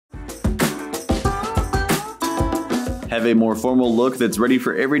Have a more formal look that's ready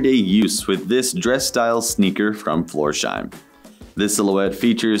for everyday use with this dress-style sneaker from Florsheim. This silhouette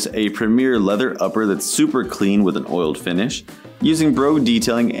features a premier leather upper that's super clean with an oiled finish, using bro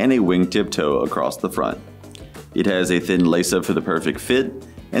detailing and a wingtip toe across the front. It has a thin lace-up for the perfect fit,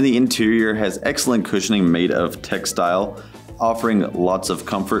 and the interior has excellent cushioning made of textile, offering lots of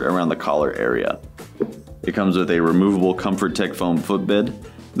comfort around the collar area. It comes with a removable Comfort Tech foam footbed.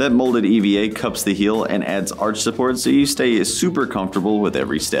 That molded EVA cups the heel and adds arch support so you stay super comfortable with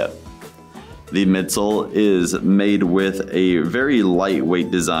every step. The midsole is made with a very lightweight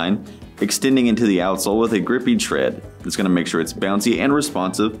design, extending into the outsole with a grippy tread. It's going to make sure it's bouncy and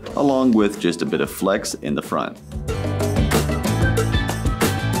responsive, along with just a bit of flex in the front.